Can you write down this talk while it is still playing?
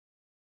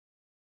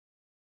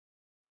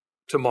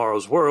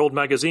Tomorrow's World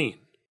magazine,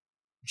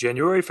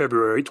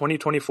 January-February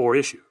 2024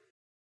 issue.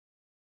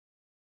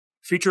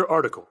 Feature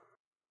article,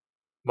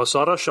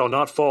 Masada Shall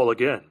Not Fall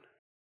Again,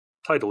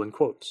 title in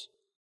quotes,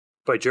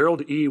 by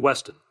Gerald E.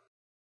 Weston.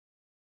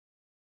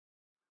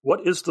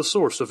 What is the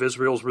source of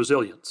Israel's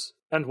resilience,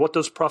 and what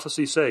does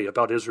prophecy say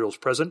about Israel's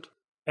present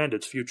and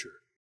its future?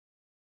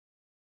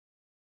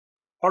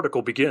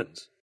 Article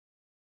begins.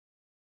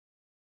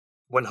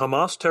 When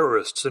Hamas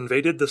terrorists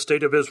invaded the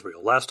state of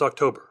Israel last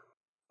October,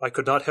 I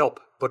could not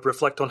help but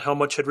reflect on how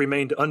much had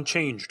remained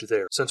unchanged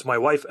there since my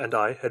wife and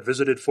I had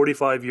visited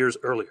 45 years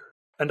earlier,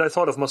 and I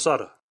thought of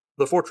Masada,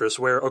 the fortress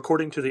where,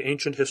 according to the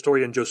ancient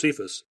historian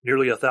Josephus,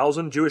 nearly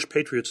 1,000 Jewish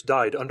patriots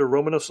died under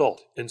Roman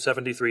assault in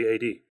 73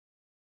 AD.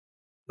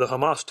 The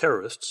Hamas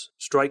terrorists,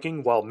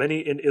 striking while many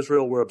in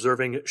Israel were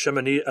observing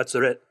Shemini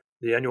Atzeret,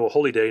 the annual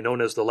holy day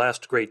known as the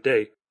Last Great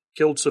Day,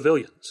 killed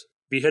civilians,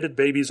 beheaded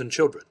babies and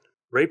children,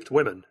 raped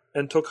women,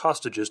 and took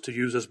hostages to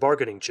use as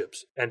bargaining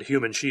chips and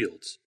human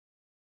shields.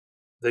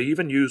 They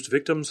even used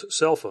victims'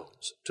 cell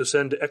phones to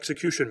send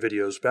execution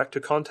videos back to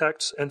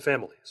contacts and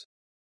families.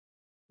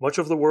 Much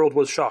of the world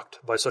was shocked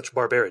by such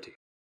barbarity.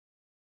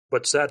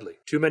 But sadly,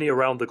 too many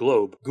around the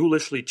globe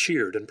ghoulishly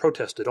cheered and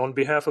protested on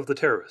behalf of the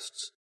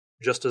terrorists,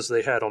 just as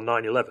they had on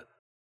 9/11.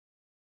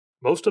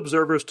 Most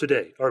observers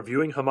today are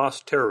viewing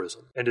Hamas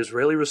terrorism and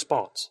Israeli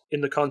response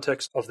in the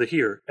context of the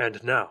here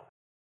and now.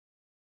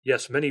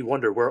 Yes, many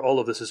wonder where all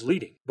of this is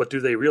leading, but do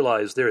they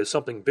realize there is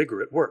something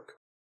bigger at work?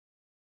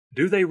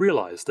 Do they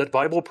realize that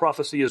Bible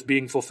prophecy is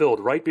being fulfilled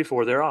right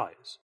before their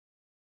eyes?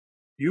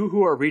 You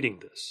who are reading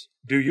this,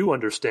 do you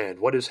understand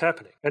what is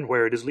happening and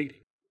where it is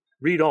leading?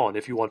 Read on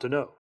if you want to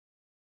know.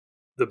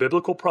 The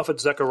biblical prophet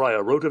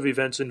Zechariah wrote of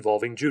events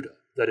involving Judah,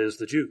 that is,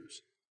 the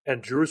Jews,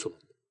 and Jerusalem,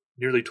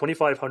 nearly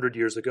 2,500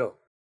 years ago.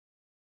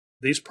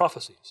 These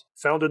prophecies,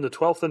 found in the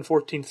 12th and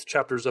 14th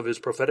chapters of his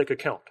prophetic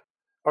account,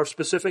 are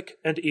specific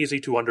and easy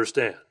to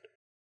understand.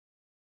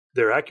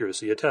 Their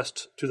accuracy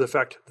attests to the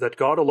fact that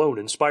God alone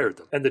inspired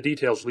them, and the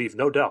details leave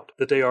no doubt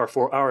that they are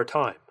for our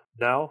time,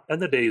 now and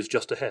the days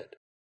just ahead.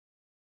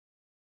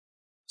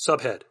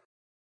 Subhead: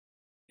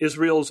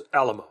 Israel's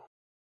Alamo.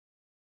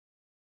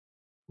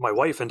 My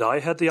wife and I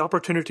had the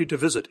opportunity to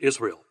visit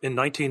Israel in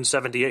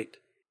 1978,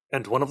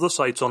 and one of the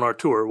sites on our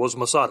tour was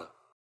Masada.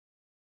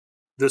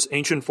 This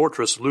ancient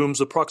fortress looms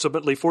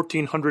approximately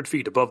 1,400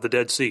 feet above the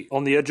Dead Sea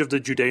on the edge of the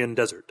Judean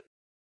desert.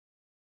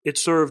 It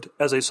served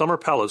as a summer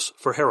palace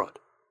for Herod,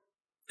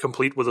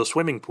 complete with a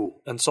swimming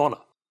pool and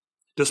sauna.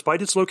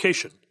 Despite its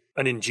location,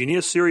 an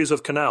ingenious series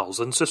of canals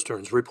and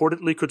cisterns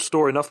reportedly could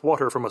store enough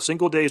water from a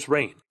single day's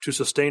rain to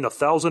sustain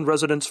 1,000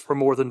 residents for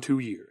more than 2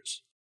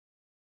 years.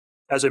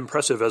 As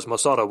impressive as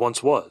Masada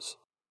once was,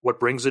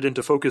 what brings it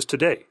into focus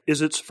today is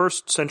its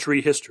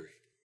first-century history.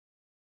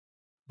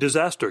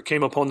 Disaster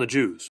came upon the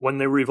Jews when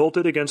they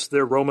revolted against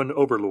their Roman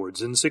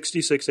overlords in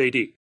 66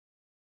 AD.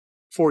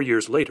 4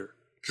 years later,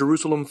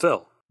 Jerusalem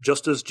fell,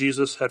 just as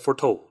Jesus had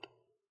foretold.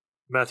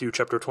 Matthew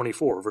chapter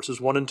 24, verses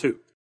 1 and 2.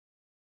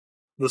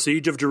 The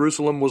siege of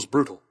Jerusalem was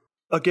brutal,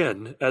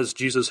 again as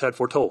Jesus had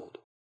foretold.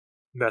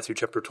 Matthew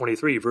chapter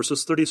 23,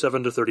 verses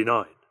 37 to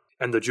 39,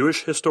 and the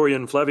Jewish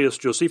historian Flavius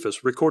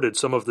Josephus recorded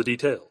some of the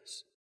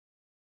details.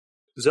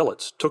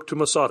 Zealots took to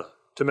Masada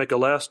to make a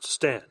last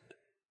stand.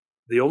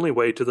 The only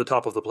way to the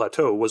top of the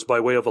plateau was by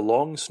way of a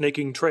long,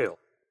 snaking trail,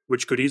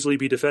 which could easily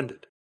be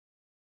defended.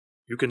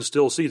 You can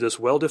still see this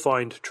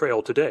well-defined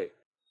trail today,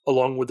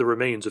 along with the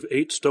remains of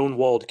 8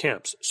 stone-walled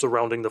camps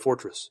surrounding the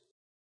fortress.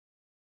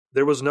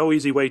 There was no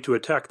easy way to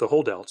attack the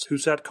holdouts who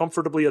sat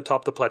comfortably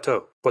atop the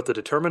plateau, but the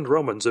determined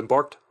Romans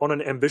embarked on an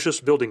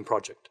ambitious building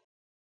project.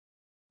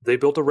 They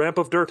built a ramp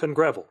of dirt and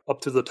gravel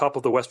up to the top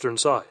of the western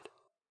side,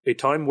 a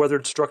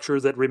time-weathered structure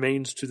that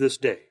remains to this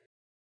day.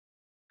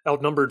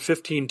 Outnumbered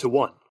 15 to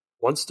 1,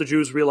 once the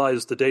Jews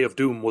realized the day of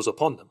doom was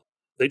upon them,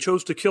 they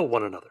chose to kill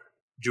one another,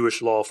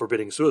 Jewish law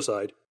forbidding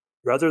suicide,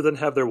 rather than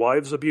have their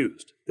wives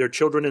abused, their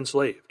children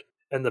enslaved,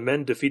 and the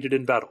men defeated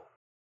in battle.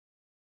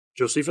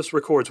 Josephus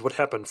records what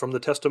happened from the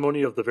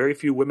testimony of the very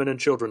few women and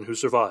children who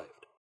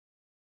survived.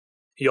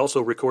 He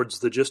also records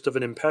the gist of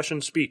an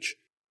impassioned speech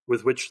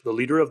with which the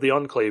leader of the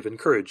enclave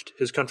encouraged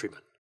his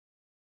countrymen.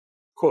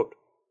 Quote,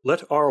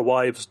 "Let our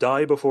wives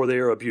die before they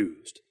are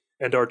abused,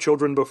 and our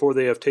children before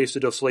they have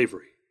tasted of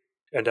slavery.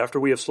 And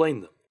after we have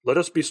slain them, let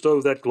us bestow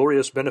that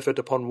glorious benefit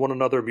upon one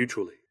another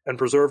mutually, and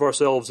preserve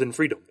ourselves in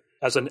freedom,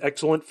 as an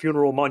excellent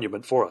funeral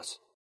monument for us.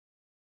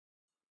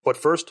 But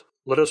first,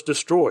 let us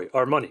destroy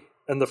our money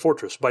and the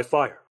fortress by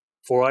fire,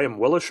 for I am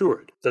well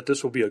assured that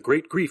this will be a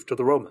great grief to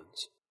the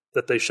Romans,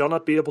 that they shall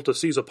not be able to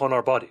seize upon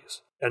our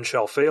bodies, and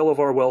shall fail of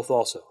our wealth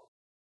also.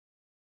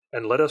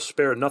 And let us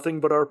spare nothing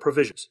but our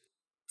provisions,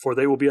 for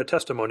they will be a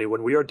testimony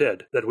when we are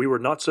dead that we were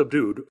not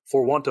subdued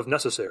for want of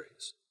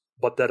necessaries,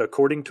 but that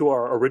according to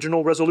our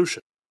original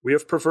resolution, we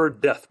have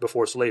preferred death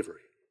before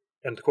slavery."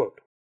 End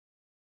quote.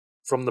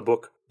 From the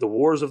book The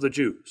Wars of the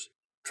Jews,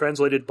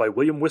 translated by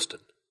William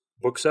Weston,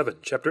 Book 7,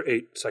 Chapter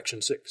 8,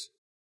 Section 6.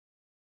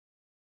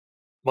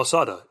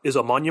 Masada is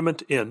a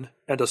monument in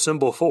and a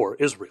symbol for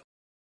Israel.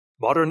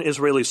 Modern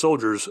Israeli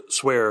soldiers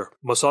swear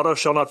Masada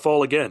shall not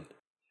fall again,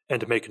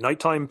 and make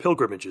nighttime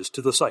pilgrimages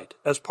to the site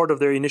as part of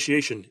their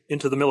initiation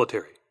into the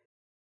military.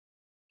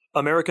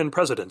 American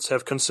presidents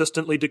have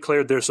consistently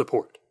declared their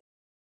support.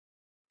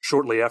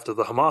 Shortly after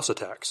the Hamas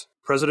attacks,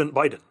 President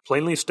Biden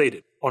plainly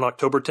stated on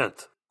October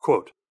 10th,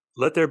 quote,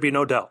 "Let there be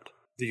no doubt,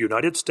 the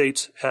United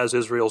States has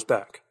Israel's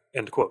back,"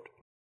 end quote.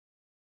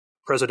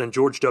 President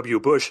George W.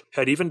 Bush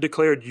had even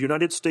declared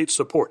United States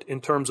support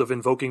in terms of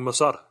invoking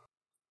Masada.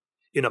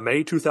 In a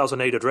May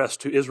 2008 address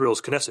to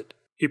Israel's Knesset,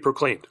 he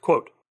proclaimed,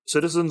 quote,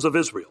 "Citizens of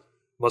Israel,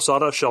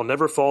 Masada shall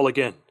never fall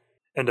again,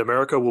 and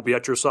America will be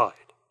at your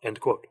side," end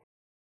quote.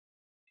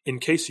 In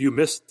case you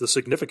missed the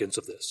significance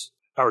of this,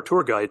 our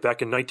tour guide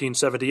back in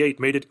 1978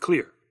 made it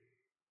clear.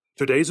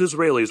 Today's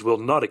Israelis will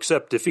not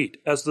accept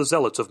defeat as the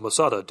zealots of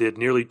Masada did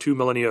nearly 2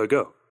 millennia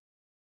ago.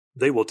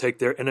 They will take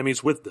their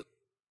enemies with them.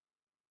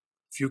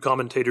 Few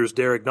commentators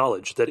dare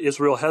acknowledge that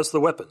Israel has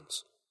the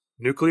weapons,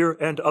 nuclear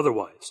and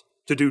otherwise,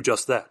 to do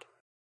just that.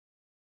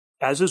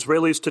 As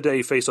Israelis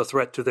today face a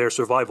threat to their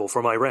survival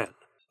from Iran,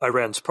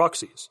 Iran's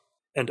proxies,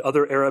 and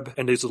other Arab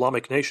and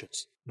Islamic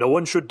nations, no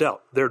one should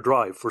doubt their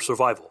drive for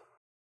survival.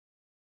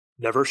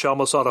 Never shall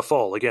Masada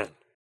fall again.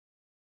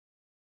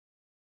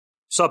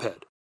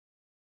 Subhead: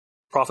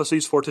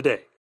 Prophecies for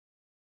Today.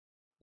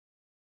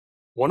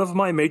 One of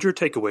my major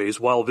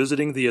takeaways while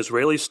visiting the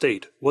Israeli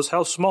state was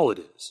how small it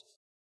is.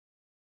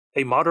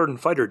 A modern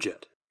fighter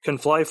jet can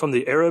fly from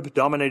the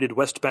Arab-dominated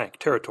West Bank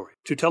territory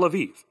to Tel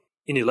Aviv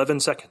in 11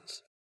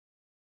 seconds.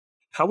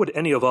 How would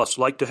any of us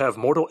like to have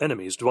mortal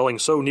enemies dwelling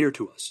so near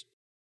to us?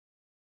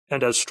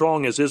 And as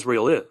strong as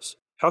Israel is,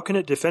 how can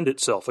it defend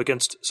itself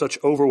against such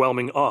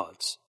overwhelming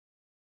odds?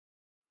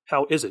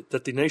 How is it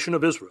that the nation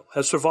of Israel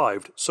has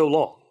survived so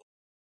long?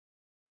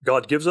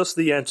 God gives us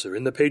the answer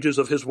in the pages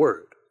of His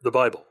Word, the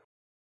Bible.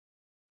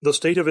 The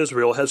state of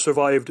Israel has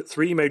survived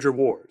 3 major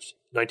wars,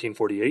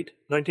 1948,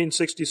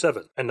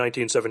 1967, and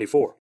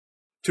 1974,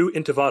 2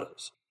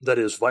 intifadas, that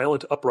is,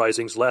 violent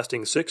uprisings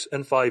lasting 6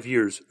 and 5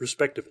 years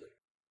respectively,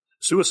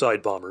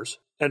 suicide bombers,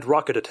 and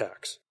rocket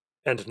attacks,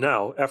 and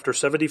now, after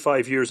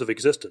 75 years of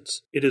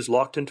existence, it is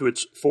locked into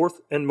its 4th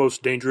and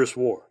most dangerous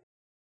war.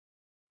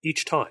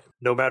 Each time,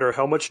 no matter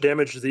how much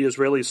damage the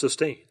Israelis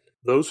sustain,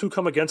 those who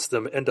come against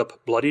them end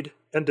up bloodied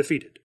and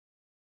defeated.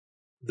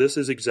 This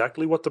is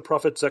exactly what the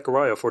prophet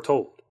Zechariah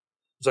foretold.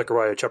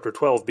 Zechariah chapter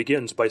 12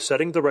 begins by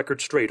setting the record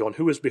straight on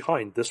who is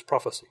behind this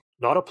prophecy.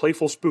 Not a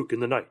playful spook in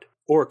the night,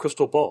 or a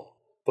crystal ball,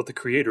 but the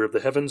creator of the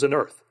heavens and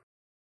earth.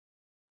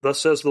 Thus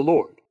says the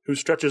Lord, who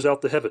stretches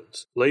out the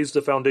heavens, lays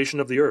the foundation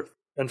of the earth,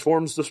 and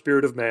forms the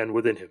spirit of man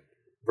within him.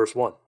 Verse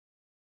 1.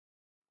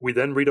 We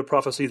then read a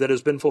prophecy that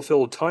has been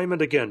fulfilled time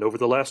and again over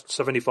the last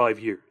 75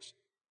 years.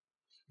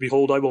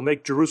 Behold, I will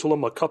make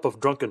Jerusalem a cup of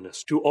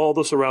drunkenness to all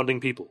the surrounding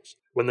peoples,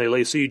 when they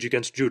lay siege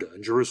against Judah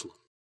and Jerusalem.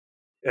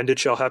 And it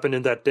shall happen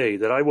in that day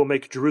that I will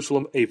make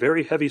Jerusalem a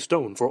very heavy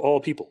stone for all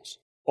peoples.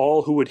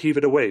 All who would heave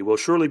it away will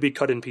surely be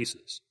cut in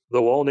pieces,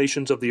 though all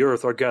nations of the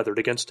earth are gathered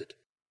against it.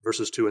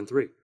 Verses 2 and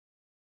 3.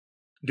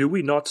 Do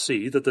we not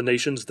see that the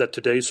nations that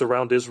today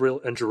surround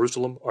Israel and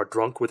Jerusalem are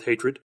drunk with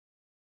hatred?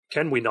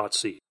 Can we not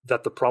see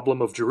that the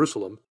problem of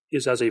Jerusalem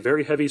is as a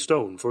very heavy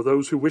stone for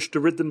those who wish to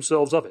rid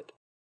themselves of it?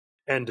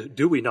 And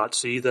do we not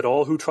see that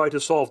all who try to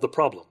solve the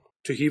problem,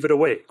 to heave it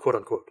away,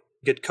 quote-unquote,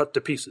 get cut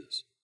to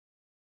pieces?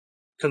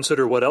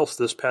 Consider what else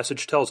this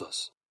passage tells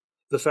us.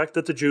 The fact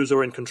that the Jews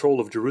are in control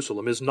of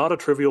Jerusalem is not a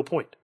trivial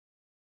point.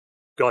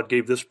 God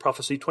gave this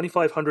prophecy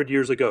 2,500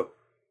 years ago.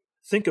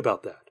 Think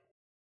about that.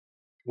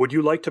 Would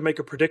you like to make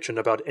a prediction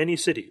about any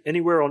city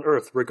anywhere on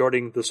earth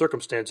regarding the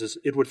circumstances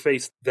it would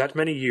face that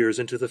many years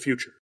into the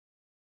future?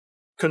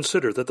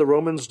 Consider that the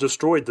Romans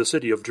destroyed the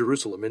city of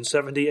Jerusalem in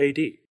 70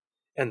 AD,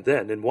 and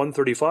then in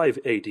 135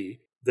 AD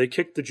they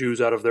kicked the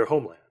Jews out of their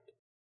homeland.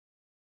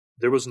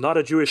 There was not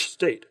a Jewish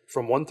state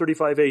from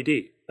 135 AD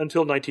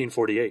until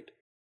 1948.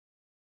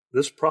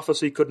 This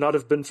prophecy could not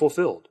have been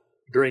fulfilled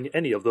during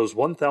any of those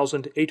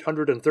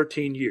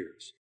 1,813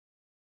 years.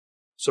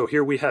 So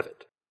here we have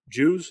it.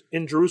 Jews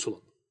in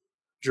Jerusalem.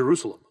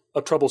 Jerusalem,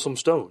 a troublesome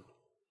stone.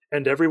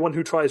 And everyone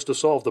who tries to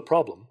solve the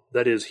problem,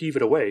 that is, heave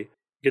it away,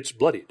 gets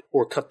bloodied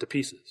or cut to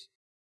pieces.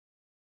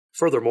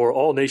 Furthermore,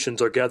 all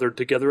nations are gathered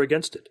together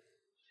against it.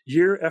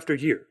 Year after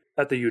year,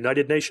 at the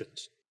United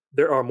Nations,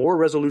 there are more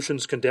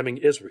resolutions condemning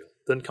Israel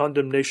than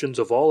condemnations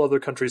of all other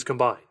countries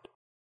combined.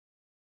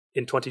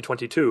 In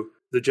 2022,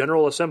 the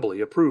General Assembly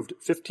approved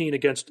 15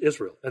 against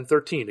Israel and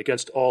 13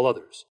 against all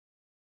others.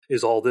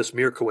 Is all this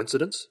mere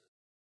coincidence?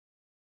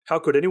 How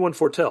could anyone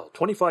foretell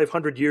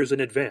 2,500 years in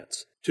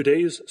advance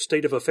today's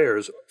state of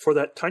affairs for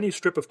that tiny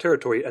strip of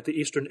territory at the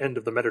eastern end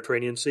of the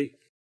Mediterranean Sea?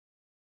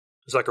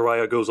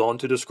 Zechariah goes on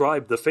to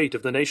describe the fate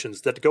of the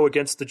nations that go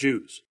against the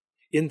Jews.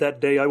 In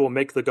that day I will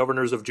make the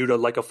governors of Judah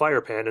like a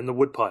firepan in the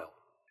woodpile,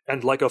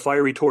 and like a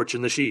fiery torch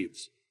in the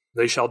sheaves.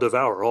 They shall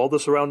devour all the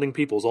surrounding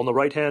peoples on the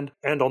right hand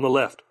and on the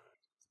left.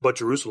 But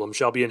Jerusalem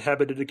shall be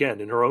inhabited again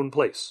in her own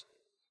place.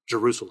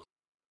 Jerusalem.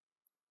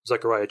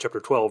 Zechariah chapter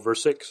 12,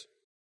 verse 6.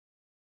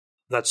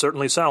 That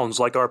certainly sounds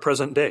like our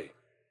present day.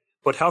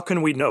 But how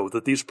can we know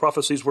that these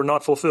prophecies were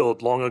not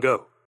fulfilled long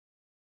ago?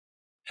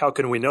 How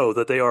can we know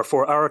that they are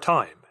for our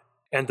time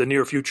and the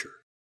near future?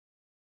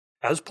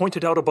 As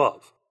pointed out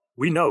above,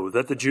 we know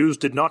that the Jews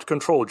did not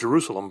control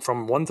Jerusalem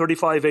from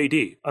 135 AD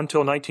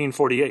until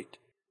 1948,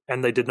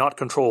 and they did not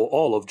control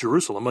all of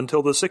Jerusalem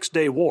until the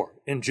Six-Day War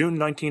in June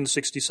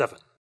 1967.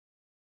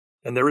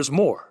 And there is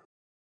more.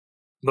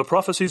 The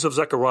prophecies of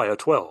Zechariah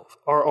 12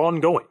 are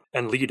ongoing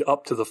and lead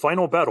up to the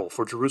final battle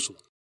for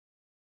Jerusalem.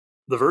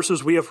 The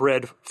verses we have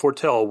read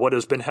foretell what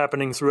has been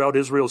happening throughout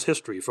Israel's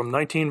history from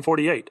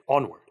 1948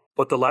 onward,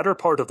 but the latter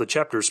part of the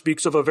chapter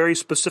speaks of a very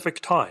specific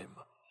time,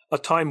 a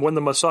time when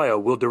the Messiah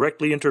will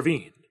directly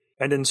intervene,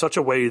 and in such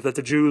a way that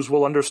the Jews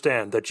will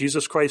understand that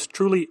Jesus Christ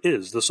truly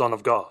is the Son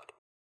of God.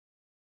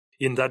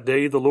 In that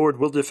day the Lord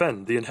will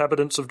defend the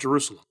inhabitants of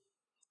Jerusalem.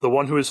 The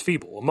one who is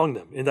feeble among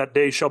them in that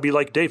day shall be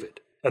like David,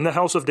 and the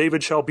house of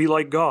David shall be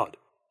like God,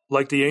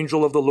 like the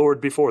angel of the Lord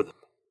before them.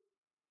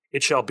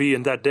 It shall be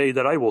in that day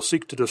that I will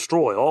seek to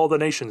destroy all the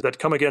nations that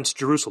come against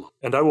Jerusalem,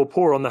 and I will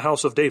pour on the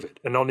house of David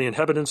and on the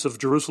inhabitants of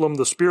Jerusalem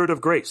the spirit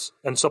of grace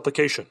and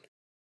supplication.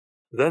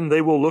 Then they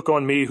will look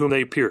on me whom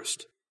they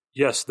pierced.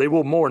 Yes, they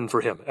will mourn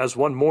for him as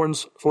one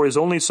mourns for his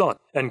only son,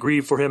 and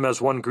grieve for him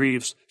as one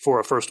grieves for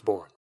a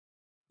firstborn.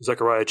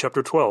 Zechariah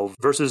chapter 12,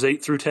 verses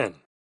 8 through 10.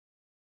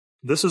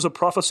 This is a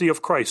prophecy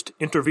of Christ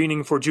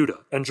intervening for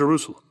Judah and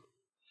Jerusalem,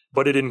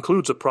 but it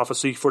includes a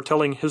prophecy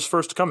foretelling his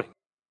first coming.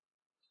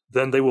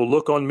 Then they will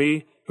look on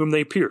me whom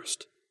they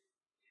pierced,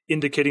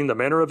 indicating the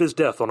manner of his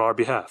death on our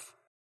behalf.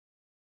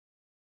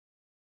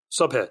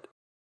 Subhead: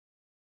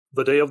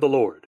 The Day of the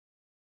Lord.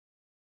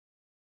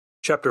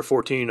 Chapter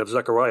 14 of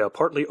Zechariah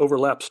partly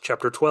overlaps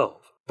chapter 12,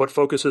 but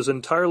focuses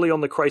entirely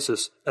on the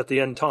crisis at the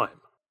end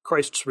time,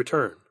 Christ's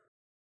return.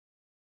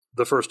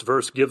 The first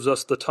verse gives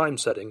us the time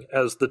setting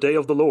as the Day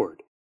of the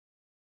Lord.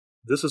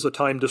 This is a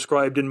time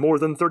described in more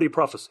than 30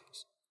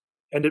 prophecies,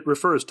 and it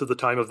refers to the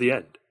time of the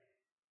end.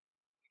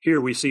 Here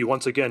we see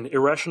once again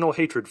irrational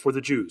hatred for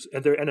the Jews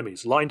and their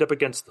enemies lined up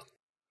against them.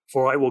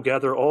 For I will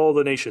gather all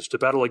the nations to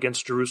battle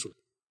against Jerusalem.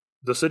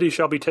 The city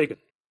shall be taken,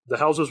 the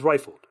houses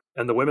rifled,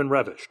 and the women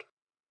ravished.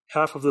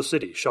 Half of the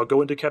city shall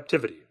go into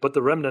captivity, but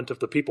the remnant of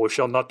the people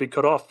shall not be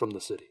cut off from the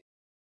city.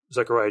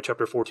 Zechariah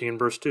chapter 14,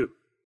 verse 2.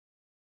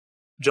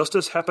 Just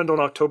as happened on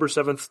October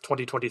 7th,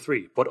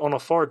 2023, but on a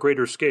far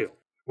greater scale,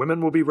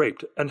 women will be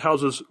raped and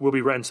houses will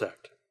be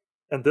ransacked,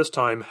 and this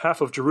time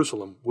half of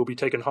Jerusalem will be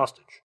taken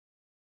hostage.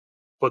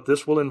 But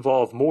this will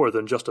involve more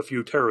than just a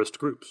few terrorist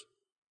groups.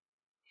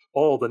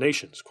 All the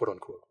nations,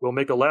 quote-unquote, will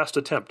make a last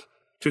attempt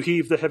to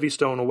heave the heavy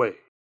stone away.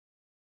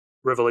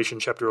 Revelation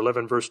chapter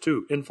 11, verse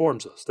 2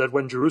 informs us that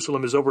when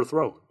Jerusalem is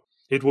overthrown,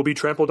 it will be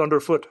trampled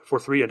underfoot for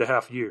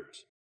 3.5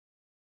 years.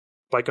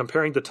 By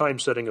comparing the time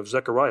setting of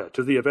Zechariah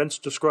to the events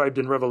described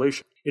in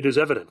Revelation, it is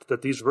evident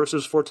that these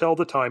verses foretell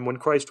the time when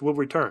Christ will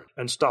return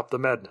and stop the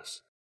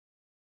madness.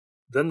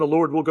 Then the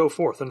Lord will go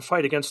forth and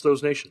fight against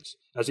those nations,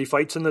 as he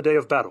fights in the day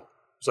of battle.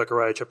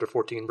 Zechariah chapter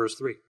 14, verse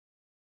 3.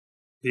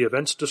 The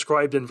events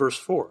described in verse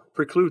 4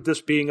 preclude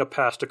this being a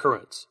past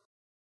occurrence.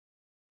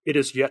 It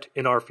is yet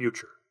in our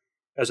future,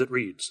 as it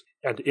reads,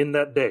 "And in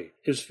that day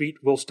his feet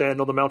will stand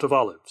on the Mount of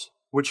Olives,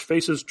 which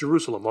faces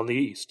Jerusalem on the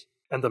east,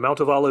 and the Mount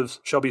of Olives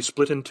shall be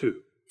split in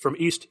two, from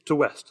east to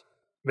west,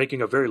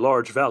 making a very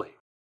large valley.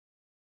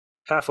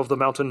 Half of the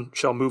mountain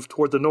shall move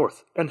toward the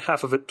north, and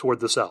half of it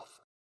toward the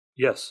south."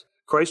 Yes,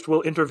 Christ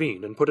will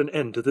intervene and put an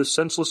end to this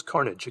senseless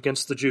carnage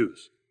against the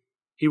Jews.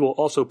 He will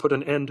also put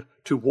an end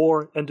to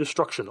war and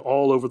destruction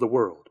all over the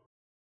world.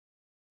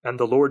 "And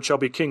the Lord shall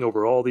be king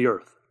over all the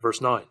earth."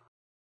 Verse 9.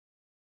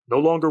 No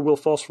longer will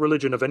false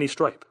religion of any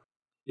stripe,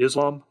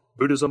 Islam,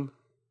 Buddhism,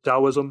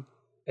 Taoism,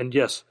 and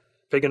yes,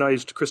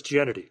 paganized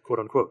Christianity,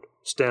 quote-unquote,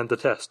 stand the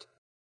test.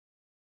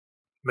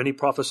 Many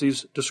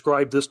prophecies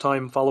describe this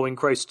time following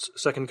Christ's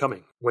second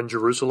coming, when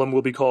Jerusalem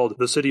will be called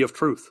the City of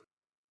Truth.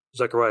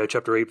 Zechariah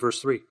chapter 8,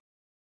 verse 3.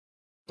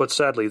 But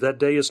sadly, that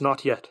day is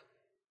not yet.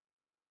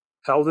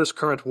 How this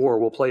current war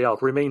will play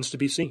out remains to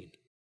be seen.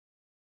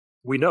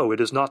 We know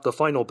it is not the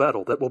final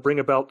battle that will bring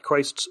about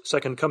Christ's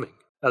second coming,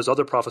 as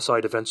other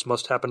prophesied events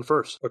must happen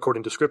first,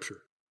 according to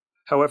Scripture.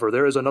 However,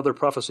 there is another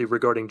prophecy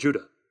regarding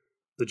Judah,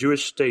 the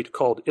Jewish state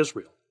called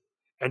Israel,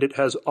 and it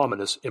has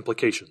ominous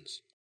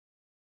implications.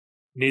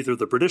 Neither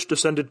the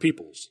British-descended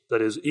peoples,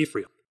 that is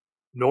Ephraim,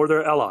 nor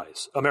their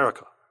allies,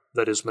 America,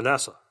 that is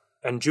Manasseh,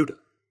 and Judah,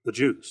 the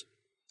Jews,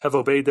 have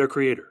obeyed their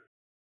Creator.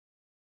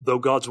 Though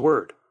God's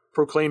word,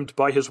 proclaimed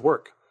by his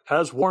work,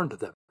 has warned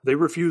them, they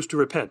refuse to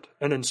repent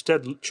and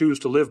instead choose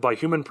to live by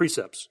human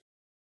precepts.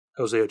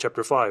 Hosea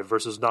chapter 5,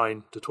 verses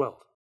 9 to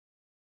 12.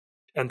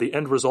 And the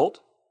end result?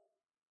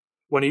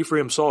 When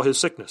Ephraim saw his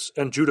sickness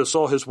and Judah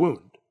saw his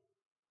wound,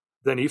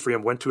 then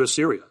Ephraim went to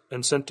Assyria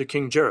and sent to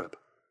King Gerald.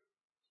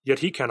 Yet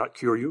he cannot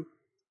cure you,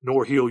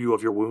 nor heal you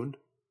of your wound.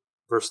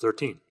 Verse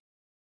 13.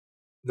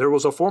 There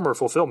was a former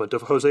fulfillment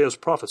of Hosea's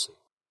prophecy,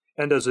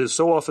 and as is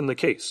so often the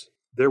case,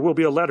 there will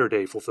be a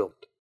latter-day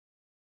fulfillment.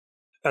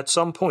 At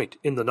some point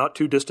in the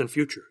not-too-distant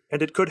future,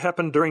 and it could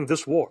happen during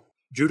this war,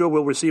 Judah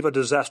will receive a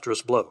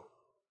disastrous blow.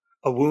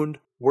 a wound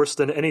worse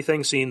than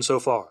anything seen so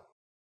far.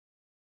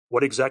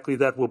 What exactly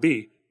that will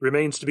be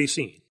remains to be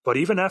seen, but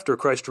even after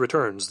Christ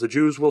returns, the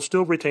Jews will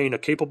still retain a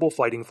capable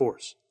fighting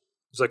force.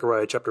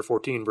 Zechariah chapter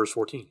 14, verse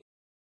 14.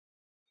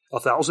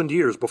 1,000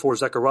 years before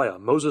Zechariah,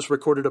 Moses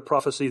recorded a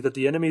prophecy that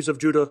the enemies of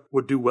Judah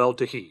would do well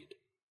to heed.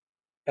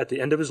 At the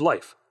end of his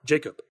life,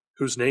 Jacob,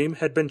 whose name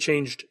had been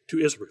changed to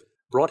Israel,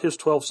 brought his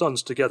 12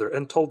 sons together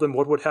and told them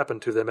what would happen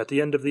to them at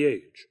the end of the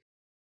age.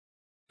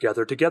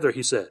 Gather together,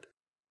 he said,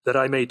 that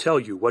I may tell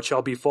you what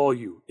shall befall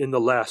you in the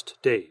last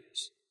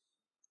days.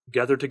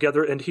 Gather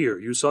together and hear,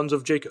 you sons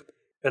of Jacob,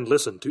 and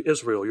listen to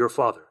Israel your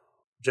father.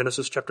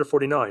 Genesis chapter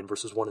 49,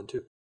 verses 1 and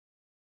 2.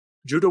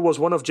 Judah was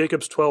one of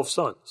Jacob's 12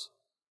 sons.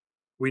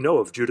 We know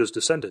of Judah's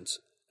descendants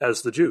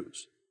as the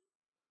Jews.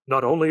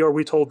 Not only are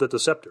we told that the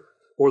scepter,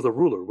 or the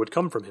ruler, would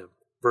come from him,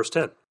 verse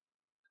 10,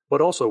 but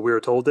also we are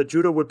told that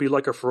Judah would be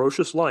like a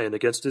ferocious lion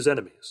against his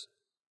enemies.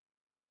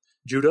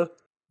 Judah,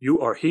 you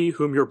are he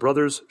whom your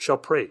brothers shall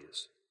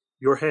praise.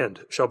 Your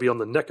hand shall be on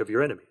the neck of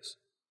your enemies.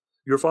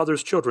 Your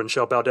father's children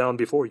shall bow down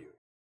before you.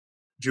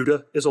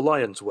 Judah is a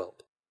lion's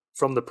whelp.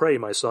 From the prey,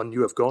 my son,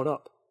 you have gone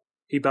up.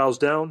 He bows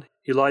down,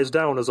 he lies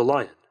down as a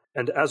lion,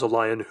 and as a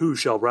lion who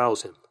shall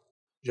rouse him?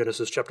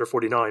 Genesis chapter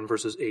 49,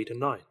 verses 8 and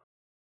 9.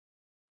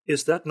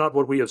 Is that not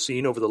what we have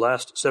seen over the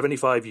last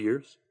 75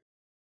 years?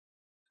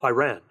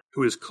 Iran,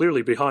 who is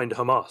clearly behind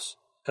Hamas,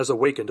 has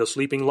awakened a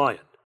sleeping lion.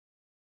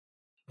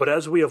 But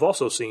as we have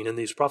also seen in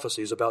these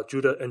prophecies about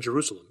Judah and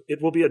Jerusalem,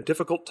 it will be a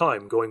difficult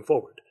time going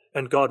forward,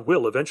 and God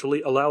will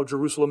eventually allow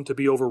Jerusalem to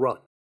be overrun.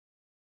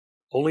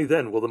 Only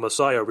then will the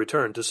Messiah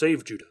return to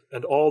save Judah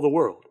and all the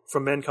world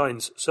from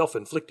mankind's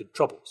self-inflicted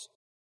troubles.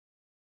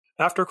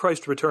 After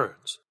Christ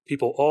returns,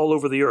 people all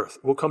over the earth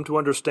will come to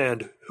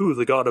understand who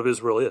the God of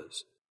Israel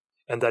is,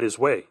 and that his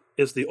way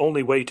is the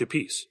only way to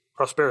peace,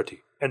 prosperity,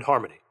 and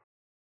harmony.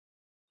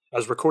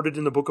 As recorded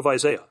in the book of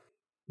Isaiah,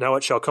 now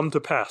it shall come to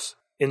pass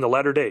in the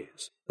latter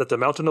days that the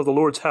mountain of the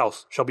Lord's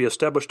house shall be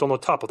established on the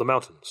top of the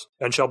mountains,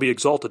 and shall be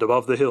exalted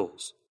above the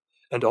hills,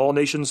 and all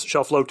nations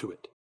shall flow to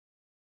it.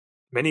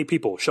 Many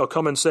people shall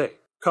come and say,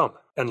 Come,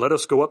 and let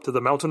us go up to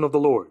the mountain of the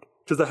Lord,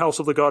 to the house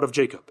of the God of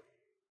Jacob.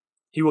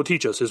 He will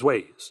teach us his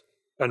ways,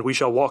 and we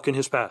shall walk in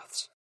his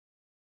paths.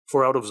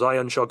 For out of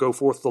Zion shall go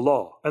forth the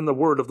law and the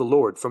word of the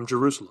Lord from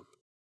Jerusalem.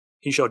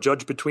 He shall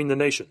judge between the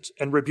nations,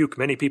 and rebuke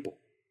many people.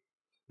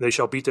 They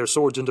shall beat their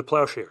swords into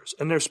plowshares,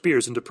 and their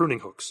spears into pruning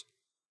hooks.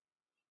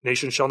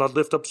 Nation shall not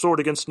lift up sword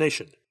against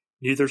nation,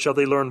 neither shall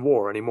they learn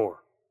war any more.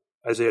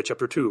 Isaiah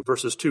chapter 2,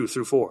 verses 2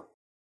 through 4.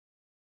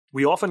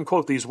 We often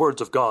quote these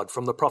words of God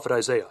from the prophet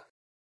Isaiah.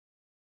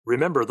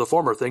 Remember the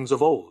former things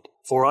of old,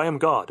 for I am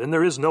God, and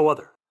there is no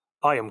other.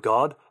 I am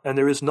God, and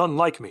there is none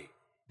like me,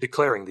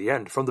 declaring the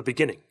end from the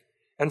beginning,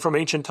 and from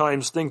ancient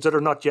times things that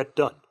are not yet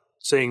done,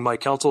 saying, My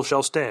counsel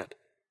shall stand,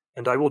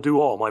 and I will do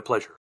all my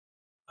pleasure.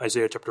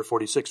 Isaiah chapter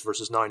 46,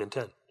 verses 9 and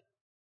 10.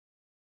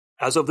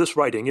 As of this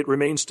writing, it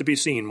remains to be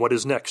seen what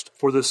is next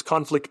for this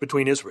conflict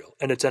between Israel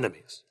and its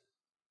enemies.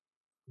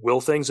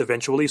 Will things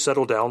eventually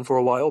settle down for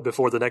a while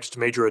before the next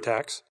major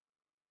attacks?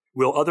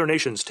 Will other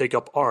nations take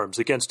up arms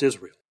against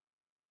Israel?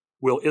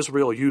 Will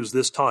Israel use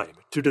this time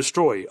to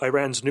destroy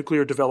Iran's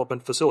nuclear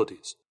development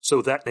facilities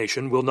so that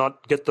nation will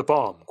not get the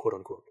bomb, quote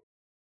unquote?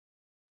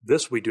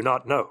 This we do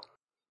not know,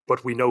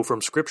 but we know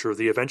from Scripture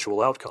the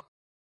eventual outcome.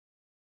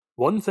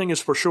 One thing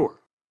is for sure.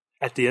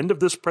 At the end of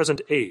this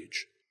present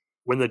age,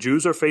 when the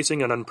Jews are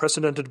facing an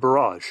unprecedented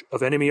barrage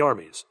of enemy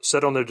armies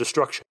set on their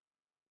destruction,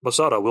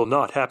 Masada will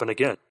not happen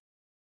again.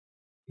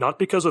 Not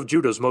because of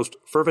Judah's most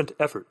fervent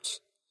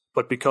efforts,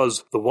 but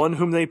because the one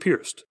whom they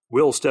pierced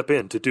will step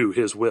in to do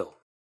his will.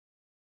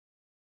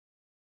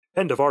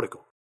 End of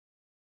article.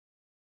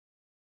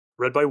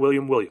 Read by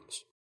William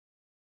Williams.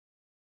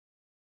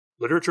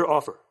 Literature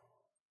offer.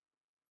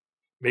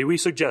 May we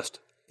suggest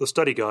the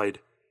study guide,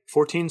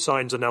 14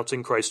 Signs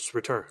Announcing Christ's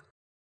Return.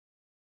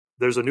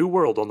 There's a new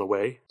world on the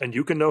way, and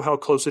you can know how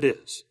close it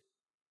is.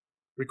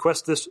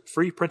 Request this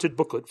free printed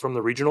booklet from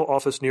the regional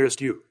office nearest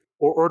you,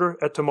 or order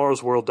at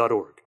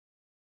tomorrowsworld.org.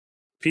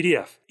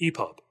 PDF,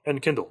 EPUB,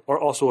 and Kindle are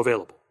also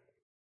available.